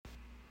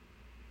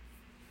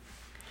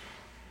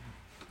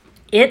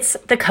It's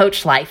the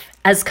coach life.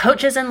 As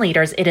coaches and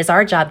leaders, it is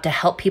our job to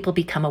help people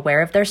become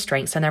aware of their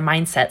strengths and their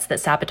mindsets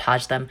that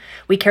sabotage them.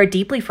 We care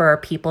deeply for our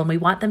people and we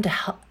want to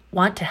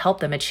help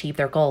them achieve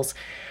their goals.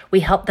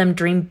 We help them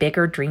dream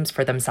bigger dreams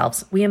for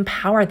themselves. We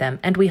empower them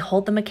and we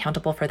hold them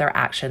accountable for their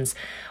actions.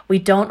 We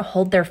don't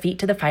hold their feet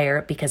to the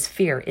fire because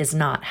fear is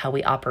not how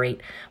we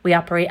operate. We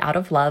operate out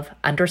of love,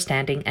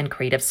 understanding, and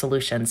creative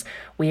solutions.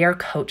 We are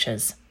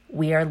coaches.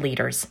 We are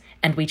leaders,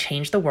 and we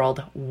change the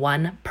world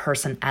one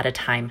person at a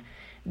time.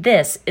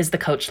 This is the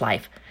coach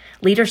life.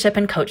 Leadership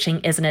and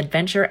coaching is an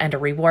adventure and a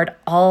reward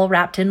all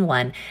wrapped in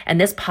one, and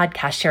this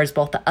podcast shares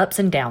both the ups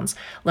and downs.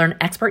 Learn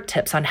expert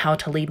tips on how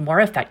to lead more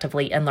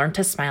effectively and learn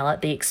to smile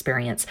at the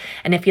experience.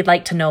 And if you'd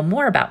like to know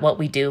more about what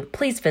we do,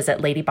 please visit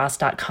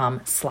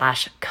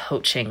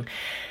ladyboss.com/coaching.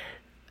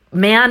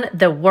 Man,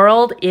 the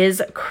world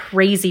is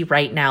crazy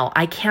right now.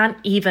 I can't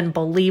even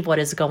believe what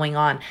is going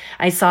on.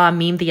 I saw a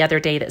meme the other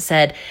day that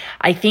said,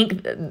 I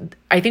think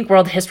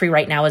world history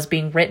right now is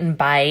being written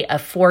by a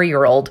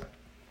 4-year-old.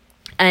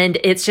 And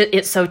it's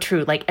so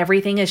true. Like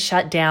everything is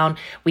shut down.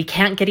 We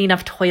can't get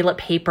enough toilet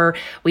paper.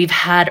 We've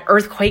had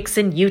earthquakes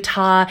in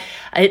Utah.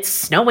 It's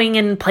snowing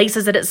in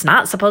places that it's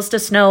not supposed to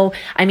snow.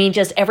 I mean,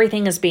 just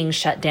everything is being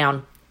shut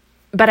down.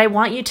 But I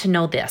want you to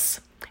know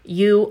this.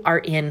 You are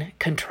in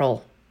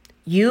control.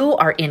 You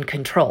are in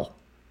control.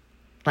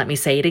 Let me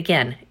say it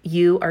again.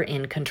 You are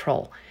in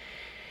control.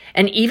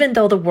 And even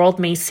though the world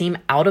may seem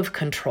out of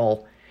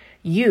control,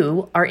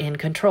 you are in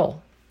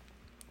control.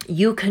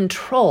 You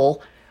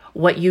control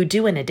what you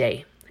do in a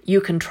day.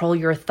 You control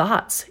your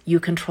thoughts.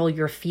 You control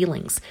your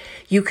feelings.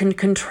 You can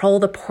control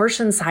the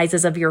portion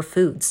sizes of your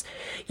foods.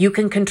 You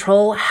can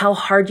control how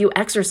hard you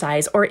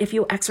exercise or if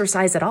you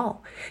exercise at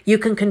all. You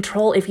can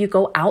control if you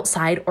go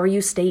outside or you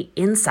stay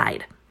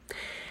inside.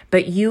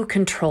 But you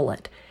control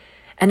it.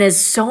 And as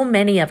so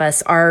many of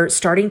us are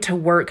starting to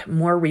work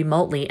more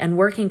remotely and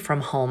working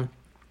from home,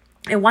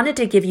 I wanted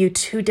to give you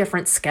 2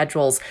 different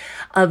schedules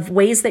of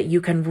ways that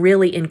you can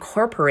really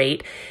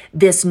incorporate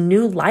this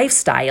new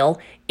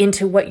lifestyle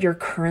into what you're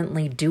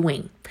currently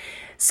doing.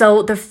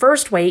 So the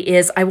first way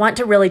is I want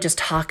to really just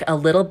talk a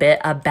little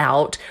bit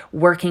about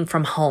working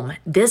from home.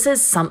 This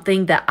is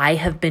something that I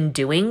have been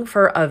doing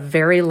for a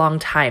very long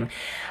time,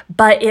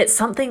 but it's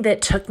something that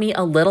took me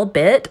a little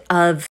bit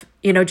of,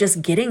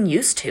 just getting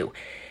used to.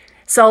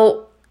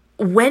 So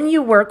when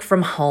you work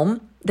from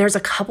home, there's a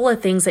couple of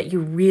things that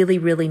you really,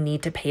 really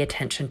need to pay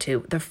attention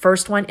to. The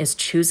first one is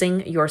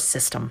choosing your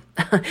system.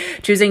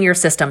 Choosing your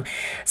system.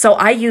 So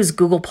I use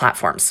Google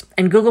Platforms,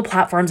 and Google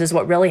Platforms is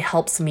what really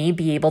helps me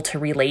be able to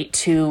relate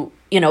to,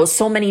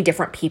 so many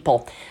different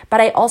people. But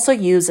I also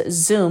use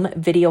Zoom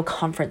video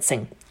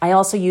conferencing. I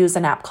also use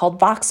an app called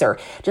Voxer,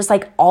 just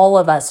like all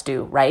of us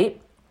do, right?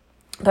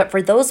 But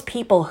for those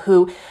people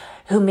who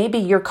maybe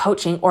you're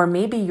coaching or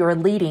maybe you're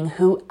leading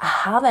who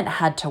haven't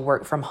had to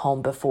work from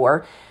home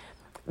before,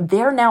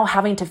 they're now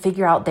having to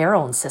figure out their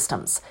own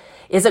systems.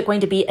 Is it going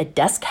to be a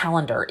desk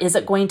calendar? Is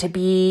it going to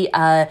be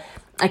a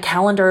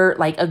calendar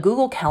like a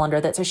Google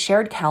Calendar that's a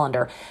shared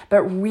calendar?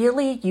 But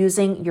really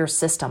using your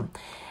system.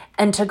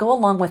 And to go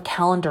along with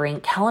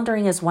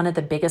calendaring is one of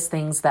the biggest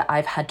things that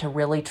I've had to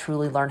really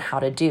truly learn how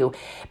to do,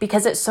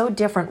 because it's so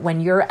different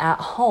when you're at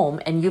home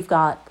and you've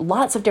got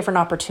lots of different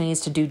opportunities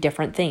to do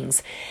different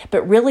things,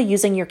 but really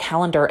using your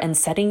calendar and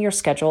setting your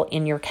schedule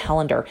in your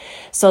calendar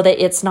so that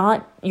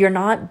you're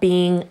not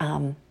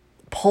being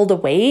pulled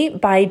away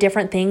by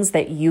different things,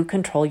 that you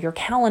control your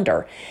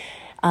calendar.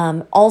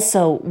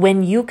 Also,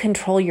 when you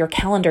control your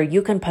calendar,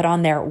 you can put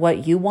on there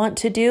what you want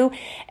to do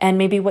and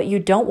maybe what you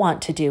don't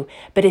want to do.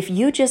 But if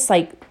you just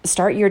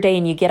start your day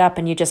and you get up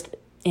and you just,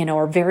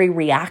 are very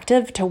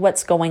reactive to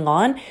what's going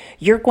on,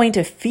 you're going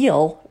to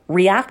feel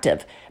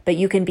reactive, but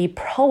you can be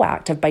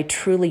proactive by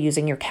truly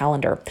using your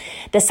calendar.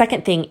 The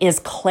second thing is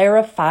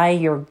clarify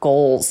your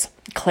goals.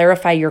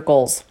 Clarify your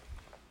goals.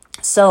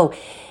 So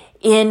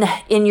in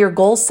your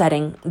goal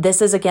setting,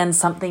 this is again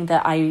something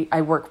that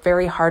I work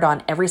very hard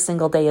on every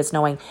single day, is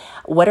knowing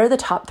what are the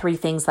top 3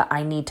 things that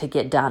I need to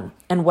get done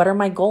and what are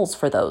my goals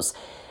for those.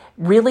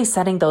 Really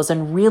setting those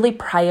and really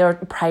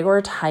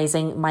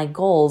prioritizing my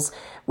goals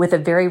with a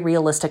very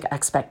realistic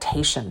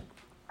expectation.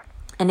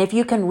 And if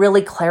you can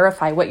really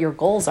clarify what your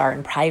goals are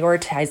and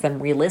prioritize them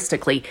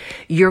realistically,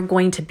 you're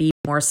going to be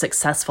more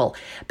successful.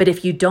 But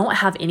if you don't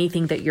have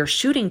anything that you're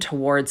shooting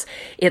towards,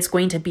 it's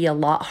going to be a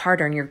lot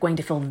harder and you're going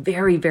to feel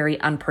very, very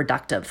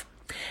unproductive.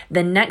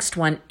 The next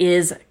one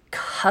is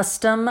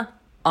custom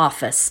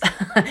office.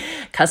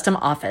 Custom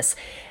office.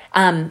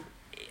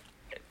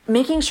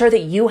 Making sure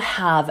that you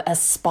have a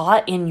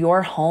spot in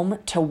your home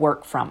to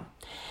work from.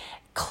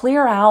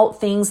 Clear out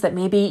things that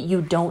maybe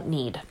you don't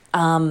need.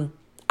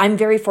 I'm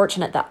very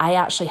fortunate that I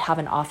actually have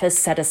an office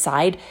set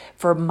aside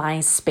for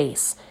my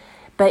space.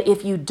 But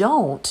if you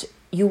don't,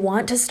 you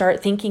want to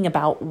start thinking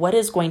about what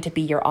is going to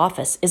be your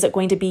office. Is it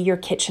going to be your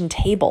kitchen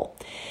table?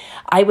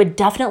 I would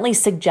definitely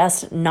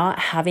suggest not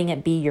having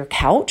it be your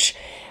couch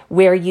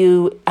where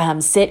you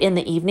sit in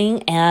the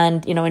evening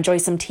and enjoy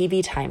some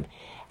TV time.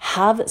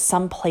 have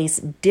someplace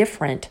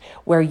different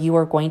where you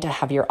are going to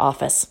have your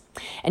office.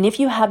 And if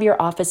you have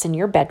your office in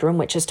your bedroom,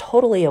 which is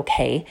totally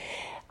okay,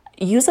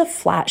 use a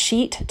flat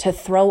sheet to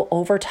throw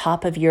over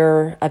top of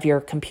your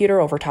computer,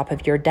 over top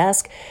of your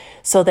desk,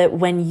 so that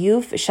when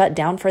you've shut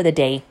down for the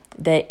day,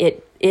 that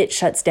it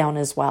shuts down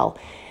as well.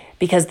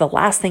 Because the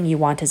last thing you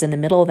want is in the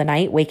middle of the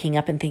night waking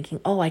up and thinking,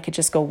 oh, I could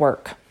just go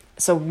work.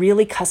 So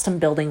really custom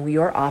building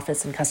your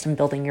office and custom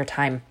building your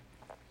time.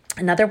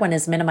 Another one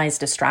is minimize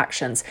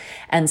distractions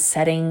and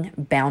setting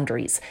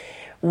boundaries.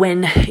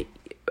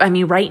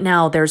 Right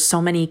now there's so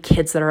many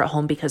kids that are at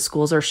home because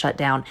schools are shut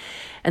down.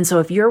 And so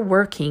if you're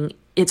working,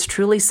 it's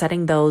truly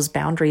setting those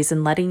boundaries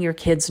and letting your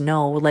kids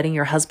know, letting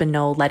your husband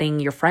know,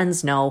 letting your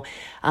friends know,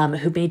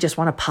 who may just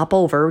want to pop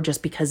over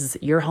just because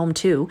you're home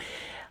too,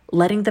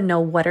 letting them know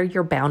what are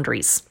your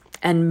boundaries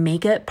and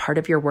make it part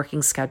of your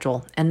working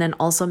schedule. And then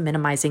also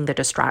minimizing the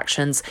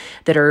distractions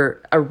that are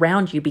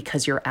around you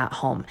because you're at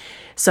home.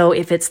 So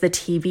if it's the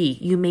TV,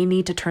 you may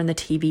need to turn the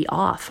TV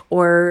off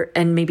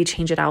and maybe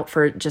change it out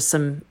for just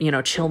some,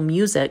 chill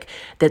music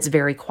that's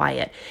very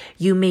quiet.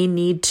 You may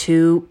need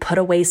to put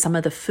away some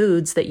of the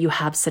foods that you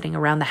have sitting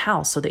around the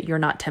house so that you're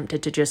not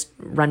tempted to just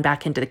run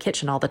back into the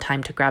kitchen all the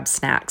time to grab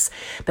snacks,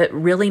 but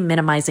really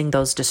minimizing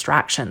those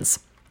distractions.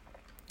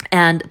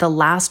 And the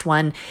last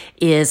one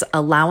is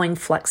allowing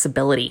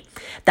flexibility.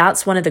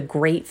 That's one of the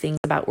great things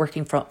about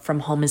working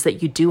from home is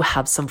that you do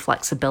have some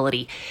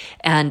flexibility.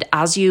 And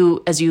as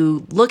you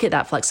look at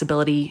that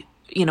flexibility,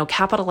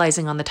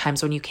 capitalizing on the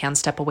times when you can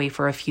step away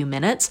for a few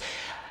minutes,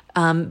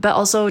 but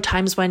also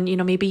times when,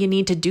 maybe you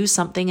need to do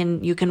something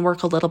and you can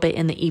work a little bit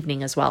in the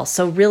evening as well.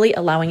 So really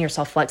allowing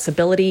yourself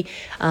flexibility,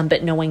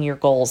 but knowing your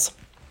goals.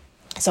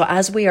 So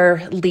as we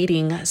are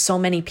leading so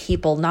many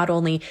people, not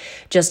only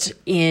just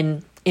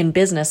in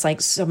business,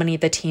 like so many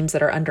of the teams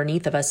that are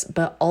underneath of us,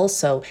 but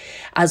also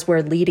as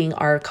we're leading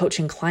our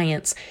coaching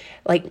clients,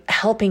 like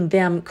helping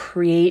them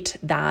create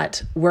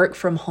that work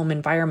from home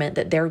environment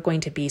that they're going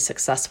to be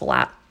successful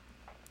at.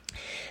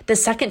 The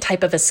second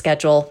type of a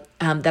schedule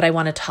that I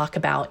want to talk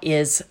about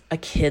is a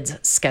kid's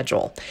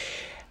schedule.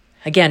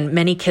 Again,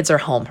 many kids are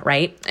home,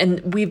 right?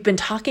 And we've been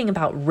talking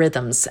about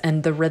rhythms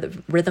and the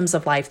rhythms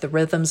of life, the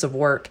rhythms of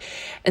work.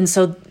 And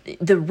so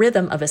the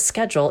rhythm of a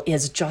schedule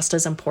is just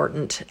as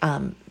important,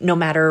 no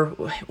matter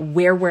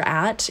where we're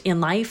at in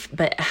life,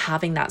 but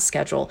having that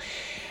schedule.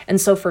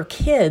 And so for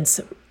kids,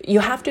 you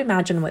have to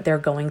imagine what they're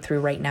going through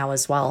right now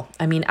as well.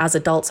 As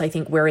adults, I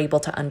think we're able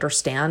to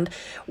understand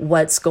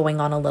what's going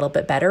on a little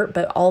bit better,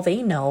 but all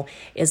they know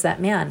is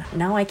that, man,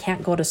 now I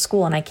can't go to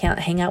school and I can't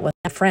hang out with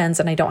my friends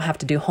and I don't have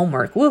to do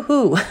homework.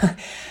 Woohoo!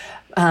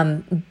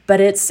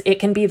 But it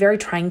can be a very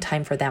trying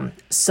time for them.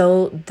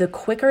 So the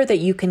quicker that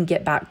you can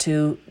get back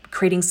to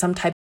creating some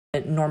type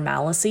of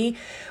normalcy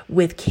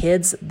with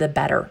kids, the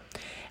better.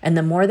 And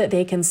the more that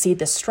they can see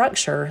the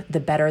structure,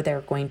 the better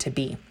they're going to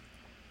be.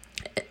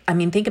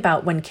 Think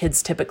about when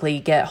kids typically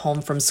get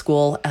home from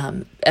school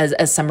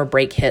as summer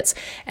break hits,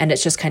 and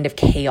it's just kind of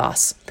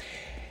chaos.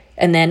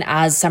 And then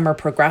as summer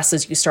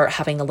progresses, you start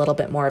having a little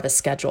bit more of a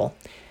schedule.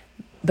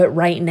 But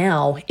right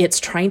now, it's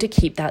trying to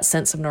keep that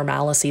sense of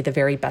normalcy the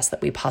very best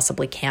that we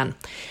possibly can.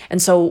 And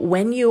so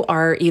when you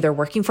are either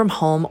working from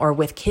home or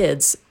with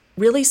kids,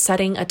 really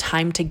setting a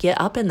time to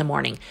get up in the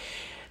morning,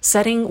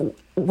 setting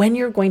when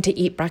you're going to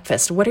eat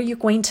breakfast. What are you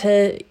going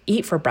to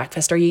eat for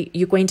breakfast? Are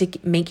you going to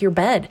make your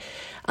bed?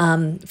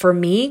 For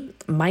me,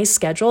 my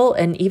schedule,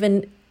 and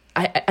even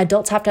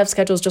adults have to have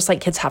schedules just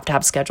like kids have to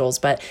have schedules,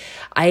 but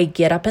I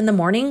get up in the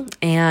morning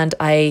and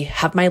I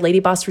have my Lady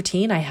Boss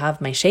routine. I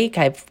have my shake,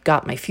 I've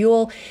got my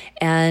fuel,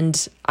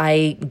 and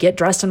I get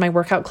dressed in my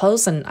workout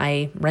clothes and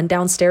I run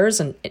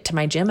downstairs and to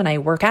my gym and I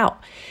work out.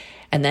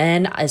 And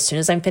then as soon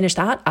as I'm finished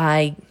that,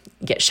 I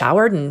get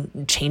showered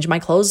and change my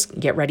clothes,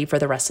 get ready for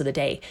the rest of the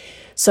day.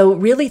 So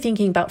really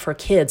thinking about for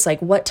kids,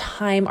 like what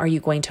time are you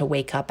going to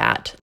wake up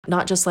at?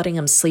 Not just letting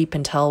them sleep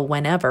until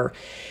whenever.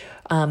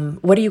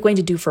 What are you going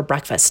to do for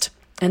breakfast?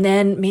 And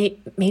then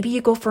maybe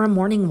you go for a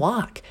morning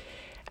walk.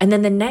 And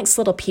then the next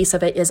little piece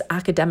of it is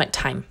academic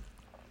time.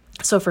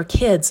 So for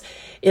kids,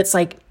 it's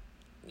like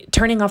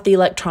turning off the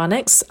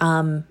electronics,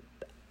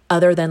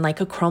 other than like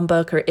a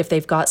Chromebook or if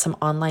they've got some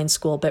online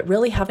school, but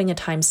really having a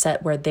time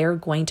set where they're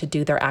going to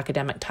do their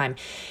academic time.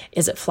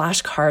 Is it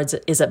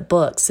flashcards? Is it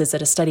books? Is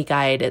it a study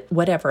guide?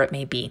 Whatever it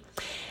may be.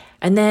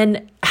 And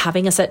then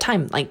having a set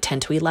time, like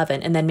 10 to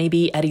 11. And then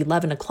maybe at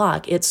 11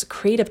 o'clock, it's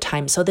creative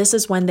time. So this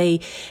is when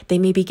they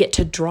maybe get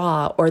to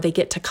draw or they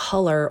get to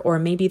color, or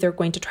maybe they're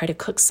going to try to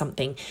cook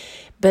something.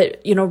 But,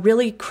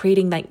 really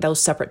creating like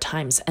those separate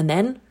times. And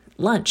then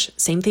lunch,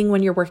 same thing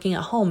when you're working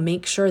at home.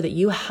 Make sure that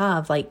you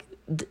have like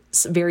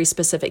very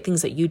specific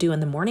things that you do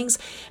in the mornings.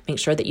 Make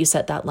sure that you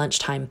set that lunch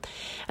time.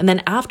 And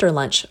then after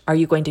lunch, are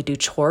you going to do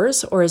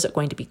chores, or is it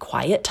going to be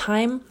quiet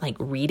time, like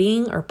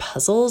reading or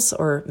puzzles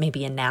or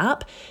maybe a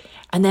nap?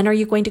 And then are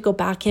you going to go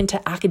back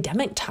into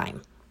academic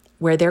time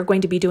where they're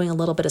going to be doing a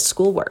little bit of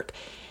schoolwork?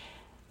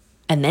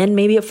 And then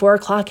maybe at 4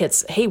 o'clock,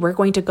 it's, hey, we're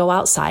going to go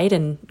outside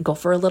and go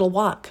for a little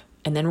walk.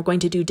 and then we're going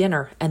to do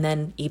dinner, and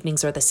then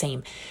evenings are the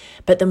same.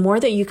 But the more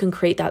that you can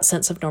create that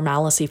sense of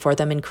normalcy for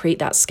them and create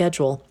that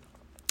schedule,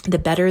 the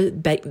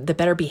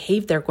better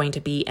behaved they're going to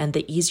be, and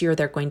the easier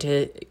they're going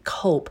to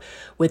cope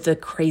with the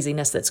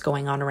craziness that's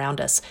going on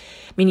around us.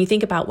 I mean, you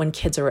think about when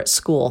kids are at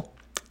school,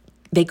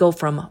 they go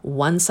from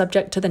one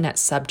subject to the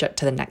next subject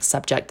to the next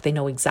subject. They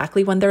know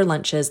exactly when their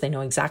lunch is. They know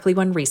exactly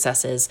when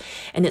recess is.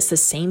 And it's the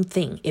same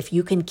thing. If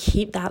you can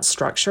keep that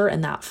structure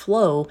and that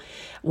flow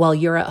while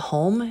you're at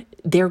home,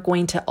 they're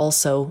going to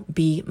also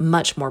be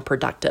much more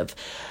productive.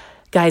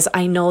 Guys,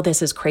 I know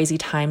this is crazy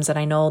times, and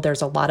I know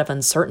there's a lot of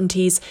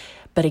uncertainties,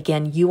 but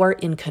again, you are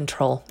in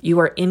control. You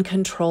are in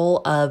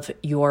control of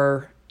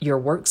your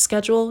work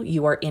schedule.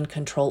 You are in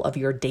control of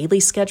your daily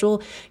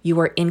schedule. You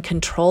are in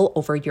control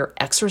over your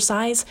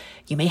exercise.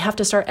 You may have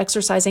to start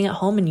exercising at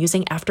home and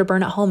using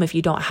Afterburn at home if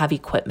you don't have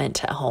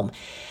equipment at home.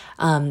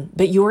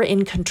 But you are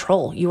in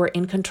control. You are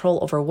in control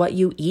over what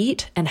you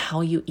eat and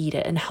how you eat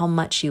it and how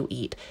much you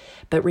eat.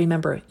 But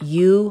remember,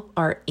 you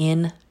are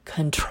in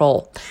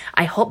control.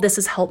 I hope this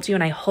has helped you,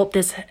 and I hope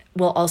this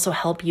will also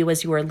help you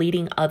as you are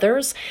leading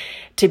others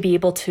to be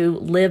able to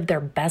live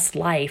their best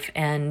life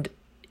and,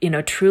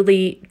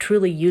 truly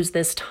use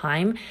this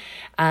time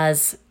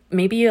as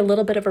maybe a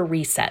little bit of a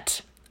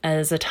reset,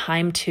 as a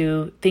time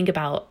to think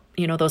about,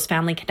 those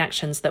family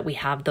connections that we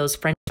have, those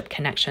friendship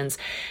connections,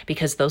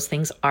 because those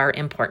things are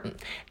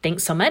important.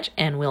 Thanks so much,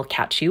 and we'll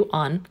catch you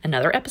on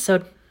another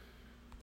episode.